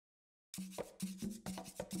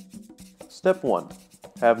Step 1.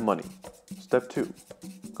 Have money. Step 2.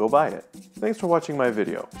 Go buy it. Thanks for watching my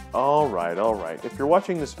video. Alright. If you're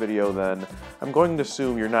watching this video, then I'm going to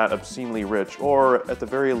assume you're not obscenely rich, or at the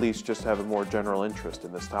very least just have a more general interest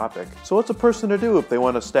in this topic. So what's a person to do if they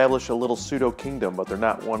want to establish a little pseudo-kingdom, but they're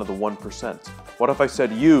not one of the 1%? What if I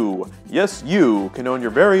said you, yes you, can own your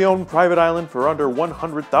very own private island for under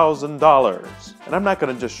 $100,000? And I'm not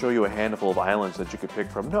going to just show you a handful of islands that you could pick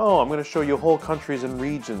from. No, I'm going to show you whole countries and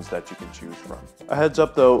regions that you can choose from. A heads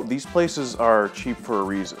up though, these places are cheap for a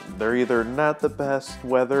reason. They're either not the best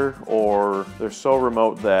weather, or they're so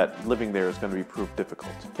remote that living there is going to be proved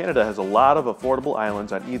difficult. Canada has a lot of affordable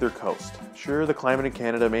islands on either coast. Sure, the climate in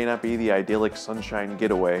Canada may not be the idyllic sunshine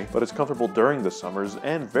getaway, but it's comfortable during the summers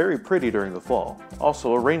and very pretty during the fall.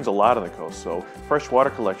 Also, it rains a lot on the coast, so fresh water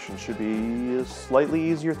collection should be a slightly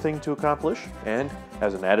easier thing to accomplish. And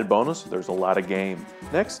as an added bonus, there's a lot of game.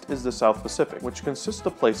 Next is the South Pacific, which consists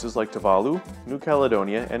of places like Tuvalu, New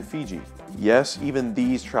Caledonia, and Fiji. Yes, even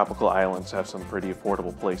these tropical islands have some pretty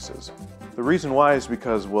affordable places. The reason why is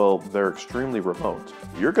because, well, they're extremely remote.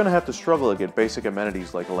 You're going to have to struggle to get basic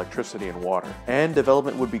amenities like electricity and water, and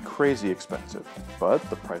development would be crazy expensive. But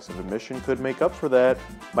the price of admission could make up for that.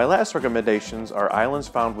 My last recommendations are islands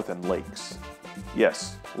found within lakes.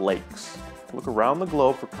 Yes, lakes. Look around the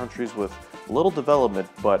globe for countries with little development,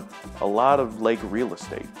 but a lot of lake real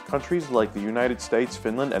estate. Countries like the United States,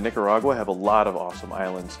 Finland, and Nicaragua have a lot of awesome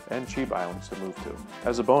islands and cheap islands to move to.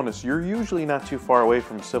 As a bonus, you're usually not too far away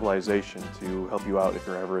from civilization to help you out if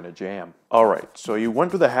you're ever in a jam. Alright, so you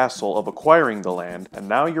went through the hassle of acquiring the land, and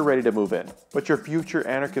now you're ready to move in. But your future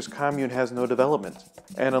anarchist commune has no development.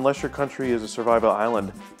 And unless your country is a survival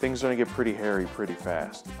island, things are going to get pretty hairy pretty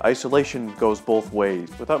fast. Isolation goes both ways.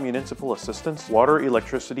 Without municipal assistance, water,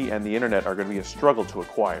 electricity, and the internet are going to be a struggle to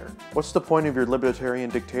acquire. What's the point of your libertarian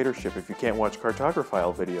dictatorship if you can't watch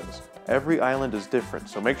cartographile videos? Every island is different,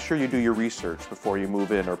 so make sure you do your research before you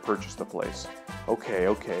move in or purchase the place. Okay,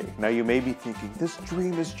 now you may be thinking, this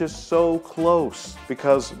dream is just so close.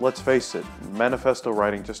 Because, let's face it, manifesto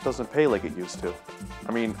writing just doesn't pay like it used to.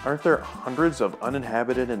 I mean, aren't there hundreds of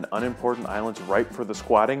uninhabited and unimportant islands ripe for the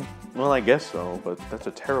squatting? Well, I guess so, but that's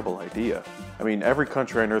a terrible idea. I mean, every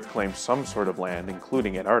country on Earth claims some sort of land,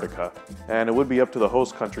 including Antarctica, and it would be up to the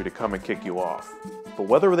host country to come and kick you off. But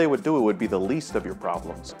whether they would do it would be the least of your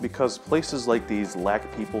problems, because places like these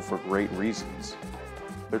lack people for great reasons.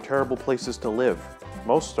 They're terrible places to live.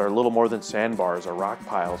 Most are little more than sandbars or rock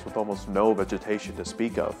piles with almost no vegetation to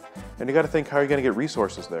speak of. And you gotta think, how are you gonna get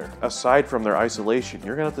resources there? Aside from their isolation,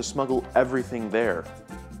 you're gonna have to smuggle everything there,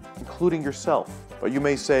 including yourself. But you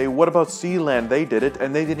may say, what about Sealand? They did it,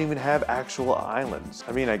 and they didn't even have actual islands.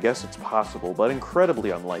 I mean, I guess it's possible, but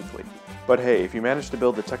incredibly unlikely. But hey, if you manage to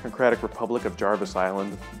build the Technocratic Republic of Jarvis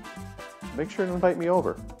Island, make sure to invite me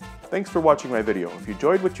over. Thanks for watching my video. If you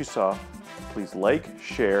enjoyed what you saw, please like,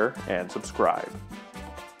 share, and subscribe.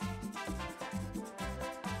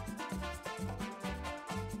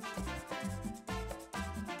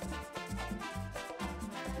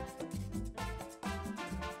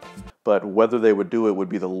 But whether they would do it would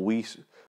be the least